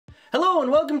Hello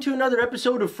and welcome to another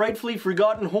episode of Frightfully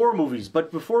Forgotten Horror Movies. But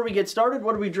before we get started,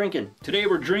 what are we drinking? Today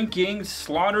we're drinking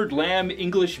Slaughtered Lamb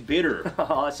English Bitter.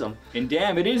 Awesome. And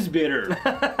damn, it is bitter.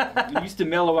 It used to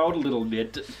mellow out a little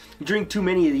bit. You drink too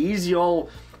many of these, you all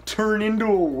turn into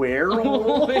a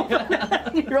werewolf.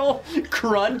 You're all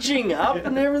crunching up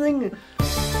and everything.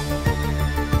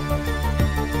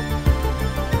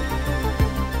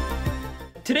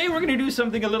 Today we're going to do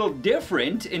something a little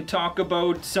different and talk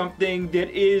about something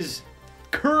that is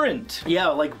current. Yeah,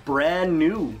 like brand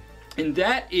new. And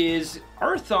that is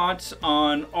our thoughts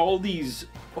on all these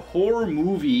horror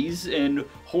movies and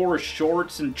horror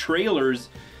shorts and trailers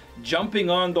jumping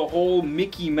on the whole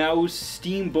Mickey Mouse,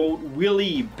 Steamboat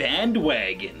Willie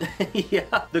bandwagon.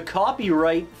 Yeah, the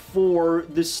copyright for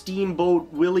the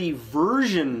Steamboat Willie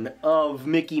version of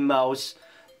Mickey Mouse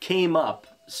came up.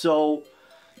 So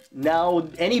now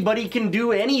anybody can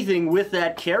do anything with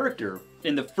that character.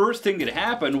 And the first thing that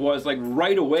happened was, like,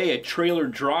 right away a trailer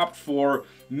dropped for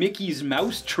Mickey's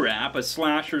Mousetrap, a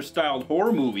slasher-styled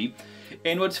horror movie.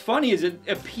 And what's funny is it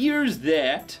appears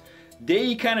that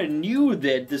they kind of knew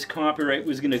that this copyright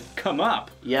was going to come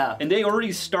up. Yeah. And they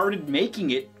already started making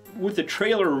it with the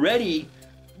trailer ready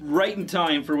right in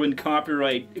time for when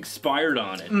copyright expired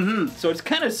on it. Mm-hmm. So it's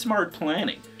kind of smart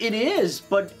planning. It is,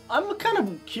 but I'm kind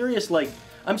of curious, like,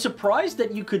 I'm surprised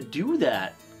that you could do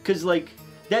that, because, like,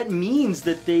 that means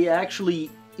that they actually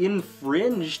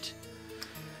infringed.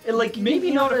 And, like,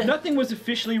 maybe not. Nothing was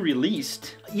officially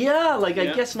released. Yeah, like, I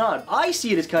guess not. I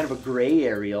see it as kind of a gray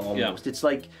area almost. Yeah. It's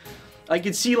like, I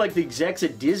could see, like, the execs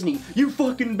at Disney, you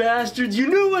fucking bastards, you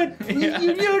knew it! Yeah.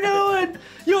 You knew it!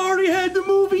 You already had the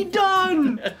movie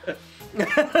done!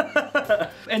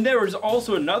 And there was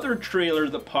also another trailer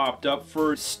that popped up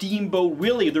for Steamboat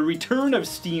Willie, the return of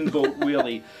Steamboat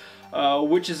Willie,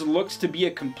 which looks to be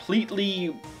a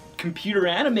completely computer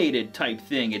animated type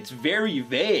thing. It's very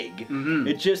vague. Mm-hmm.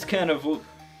 It just kind of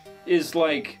is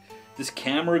like this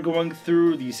camera going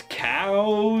through these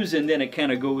cows, and then it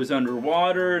kind of goes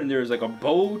underwater, and there's like a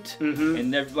boat, mm-hmm.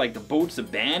 and like the boat's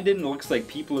abandoned. It looks like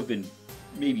people have been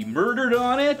maybe murdered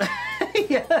on it.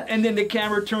 Yeah. And then the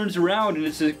camera turns around and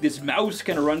it's this mouse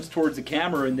kind of runs towards the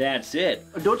camera, and that's it.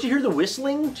 Don't you hear the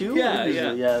whistling too?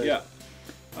 Yeah.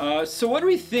 So what do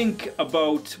we think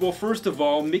about, well, first of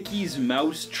all, Mickey's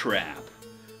Mousetrap?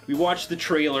 We watched the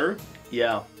trailer.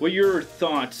 Yeah. What are your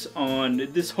thoughts on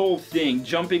this whole thing,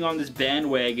 jumping on this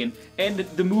bandwagon, and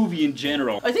the movie in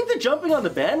general? I think the jumping on the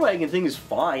bandwagon thing is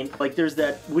fine. Like, there's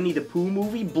that Winnie the Pooh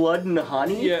movie, Blood and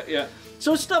Honey. Yeah.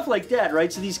 So stuff like that,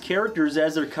 right? So these characters,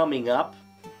 as they're coming up,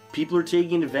 people are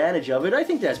taking advantage of it. I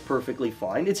think that's perfectly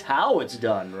fine. It's how it's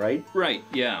done, right? Right,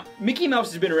 yeah. Mickey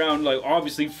Mouse has been around, like,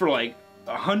 obviously for, like,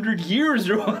 100 years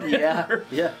or whatever.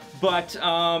 Yeah. But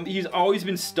he's always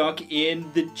been stuck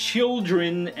in the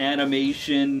children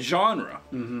animation genre.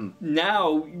 Mm-hmm.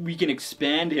 Now we can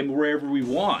expand him wherever we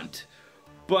want.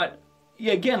 But,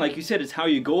 yeah, again, like you said, it's how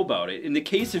you go about it. In the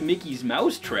case of Mickey's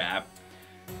Mousetrap,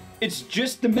 it's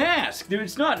just the mask.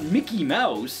 It's not Mickey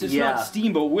Mouse. It's not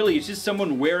Steamboat Willie. It's just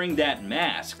someone wearing that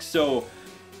mask. So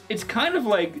it's kind of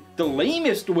like the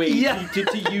lamest way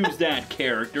to use that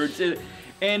character.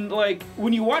 And, like,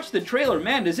 when you watch the trailer,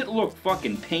 man, does it look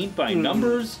fucking paint by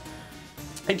numbers?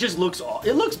 It just looks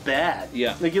bad.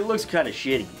 Yeah. Like, it looks kind of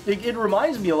shitty. It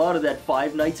reminds me a lot of that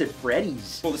Five Nights at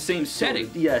Freddy's. Well, the same setting.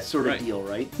 Sort of deal,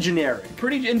 right? Generic.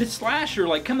 And the slasher,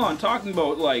 like, come on, talking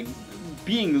about, like,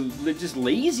 being just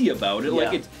lazy about it.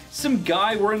 Like, it's some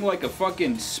guy wearing, like, a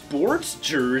fucking sports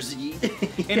jersey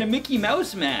and a Mickey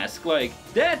Mouse mask. Like,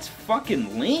 that's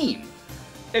fucking lame.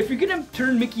 If you're gonna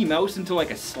turn Mickey Mouse into, like,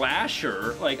 a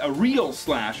slasher, like a real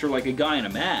slasher, like a guy in a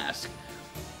mask,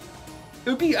 it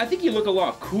would be, I think he'd look a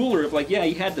lot cooler if, like,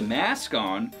 he had the mask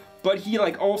on, but he,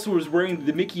 like, also was wearing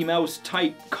the Mickey Mouse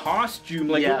type costume,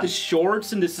 like, with the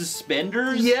shorts and the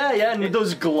suspenders. Yeah, and with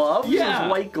those gloves, those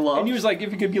white gloves. And he was, like,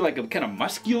 if he could be, like, a kind of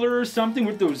muscular or something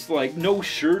with those, like, no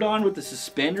shirt on with the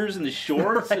suspenders and the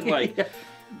shorts and,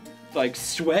 like,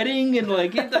 sweating and,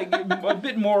 like a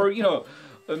bit more, you know,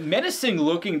 menacing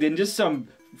looking than just some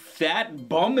fat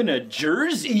bum in a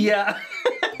jersey. Yeah.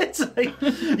 It's like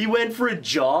he went for a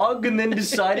jog and then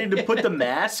decided to put the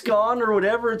mask on or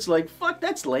whatever. It's like, fuck,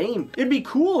 that's lame. It'd be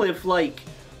cool if, like,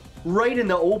 right in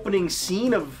the opening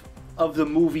scene of the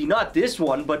movie, not this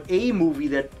one, but a movie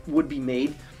that would be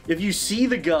made, if you see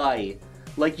the guy,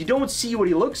 like, you don't see what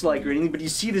he looks like or anything, but you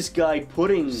see this guy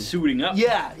suiting up.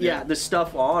 Yeah, the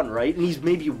stuff on, right? And he's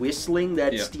maybe whistling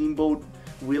that Steamboat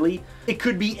Willie. It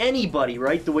could be anybody,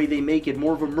 right? The way they make it,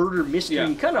 more of a murder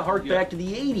mystery, kind of hark back to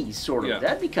the 80s, sort of.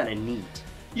 That'd be kind of neat.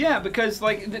 Yeah, because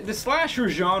like the slasher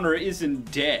genre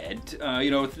isn't dead.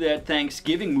 You know, that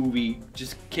Thanksgiving movie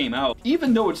just came out.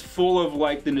 Even though it's full of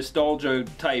like the nostalgia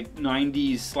type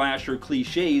 90s slasher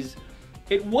cliches,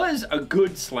 it was a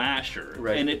good slasher.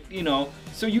 Right. And it, you know,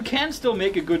 so you can still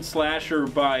make a good slasher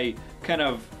by kind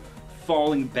of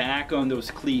falling back on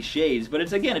those cliches, but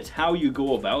it's how you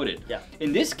go about it. Yeah.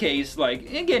 In this case,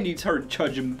 like, again, it's hard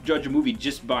to judge a movie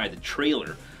just by the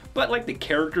trailer, but like the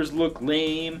characters look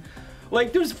lame.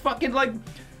 Like there's fucking like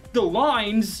the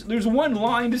lines. There's one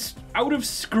line just out of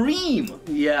Scream.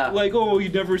 Yeah. Like, oh, you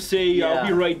never say I'll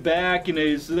be right back, and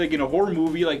it's like in a horror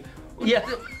movie, like. Yeah,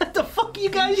 what the fuck are you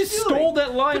guys doing? Stole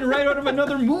that line right out of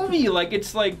another movie. Like,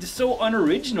 it's like so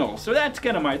unoriginal. So that's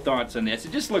kind of my thoughts on this.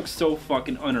 It just looks so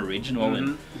fucking unoriginal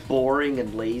and boring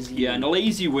and lazy. Yeah, and a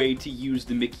lazy way to use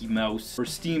the Mickey Mouse or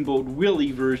Steamboat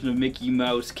Willie version of Mickey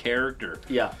Mouse character.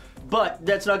 Yeah, but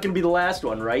that's not going to be the last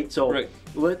one, right? So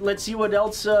let's see what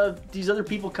else these other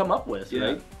people come up with,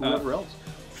 right? Whoever else.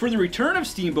 For the return of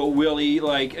Steamboat Willie,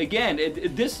 like, again,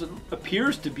 this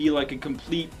appears to be like a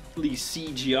completely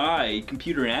CGI,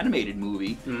 computer animated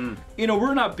movie. You know,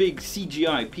 we're not big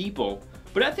CGI people,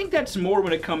 but I think that's more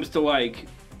when it comes to like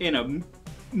in a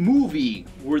movie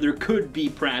where there could be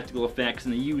practical effects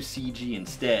and they use CG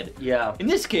instead. Yeah. In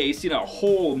this case, you know, a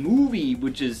whole movie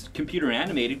which is computer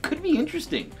animated could be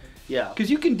interesting. Yeah. Because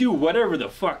you can do whatever the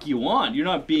fuck you want. You're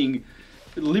not being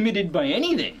limited by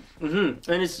anything. And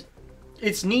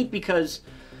it's neat because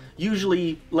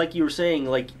usually, like you were saying,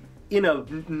 like in a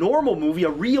normal movie, a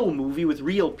real movie with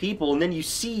real people, and then you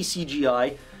see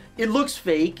CGI, it looks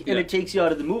fake and it takes you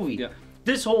out of the movie. Yeah.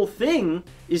 This whole thing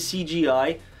is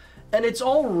CGI, and it's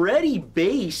already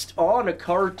based on a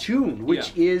cartoon,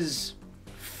 which is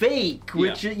fake,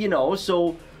 which, you know,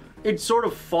 so it sort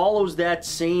of follows that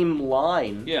same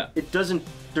line. Yeah. It doesn't,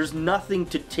 there's nothing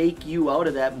to take you out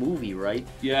of that movie, right?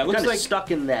 Yeah, it looks kind of like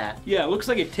stuck in that. Yeah, it looks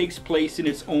like it takes place in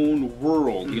its own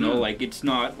world, you know, like it's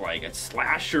not like a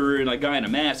slasher and a guy in a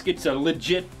mask, it's a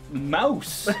legit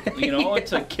mouse, you know,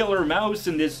 it's a killer mouse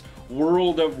in this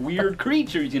world of weird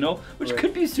creatures, you know, which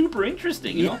could be super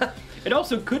interesting, you know. It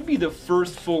also could be the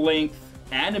first full-length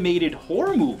animated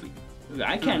horror movie.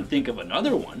 I can't think of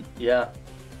another one. Yeah.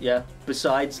 Yeah,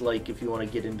 besides, like, if you want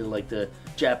to get into, like, the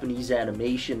Japanese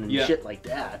animation and shit like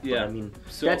that. But, I mean,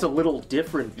 so, that's a little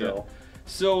different, though.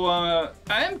 So, I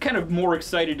am kind of more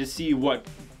excited to see what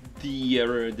the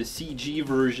CG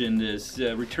version, this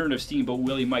Return of Steamboat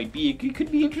Willie might be. It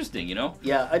could be interesting, you know?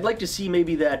 Yeah, I'd like to see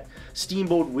maybe that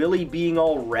Steamboat Willie being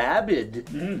all rabid.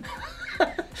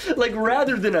 Like,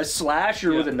 rather than a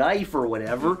slasher with a knife or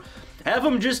whatever, have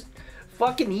him just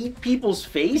fucking eat people's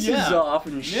faces off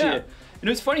and shit. Yeah. And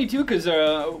it was funny too, because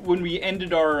when we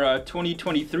ended our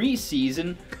 2023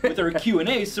 season with our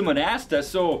Q&A, someone asked us,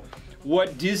 so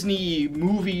what Disney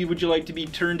movie would you like to be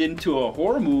turned into a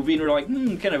horror movie? And we're like,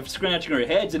 kind of scratching our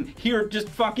heads, and here it just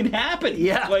fucking happened.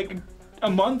 Yeah. Like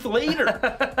a month later.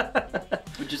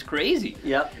 Which is crazy.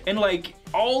 Yeah. And like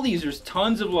all these, there's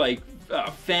tons of like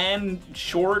fan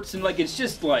shorts, and like it's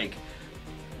just like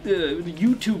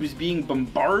YouTube is being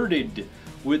bombarded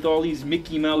with all these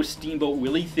Mickey Mouse, Steamboat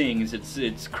Willie things.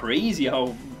 It's crazy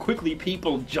how quickly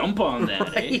people jump on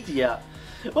that. Right? Yeah.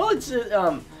 Well,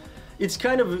 it's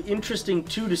kind of interesting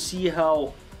too to see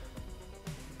how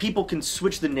people can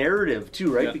switch the narrative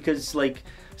too, right? Because like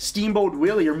Steamboat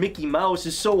Willie or Mickey Mouse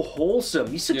is so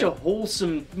wholesome. He's such a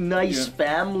wholesome, nice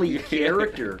family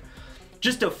character.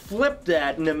 Just to flip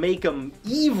that and to make him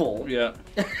evil. Yeah.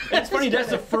 It's funny, that's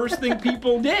the first thing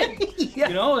people did. You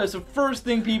know, that's the first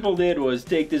thing people did was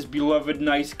take this beloved,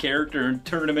 nice character and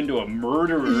turn him into a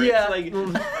murderer. Yeah. It's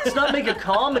like, let's not make a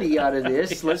comedy out of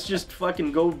this. Let's just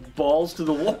fucking go balls to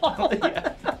the wall.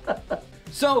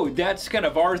 So, that's kind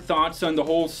of our thoughts on the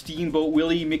whole Steamboat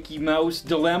Willie, Mickey Mouse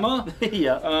dilemma.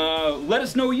 Yeah. Let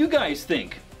us know what you guys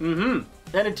think. And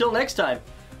until next time,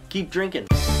 keep drinking.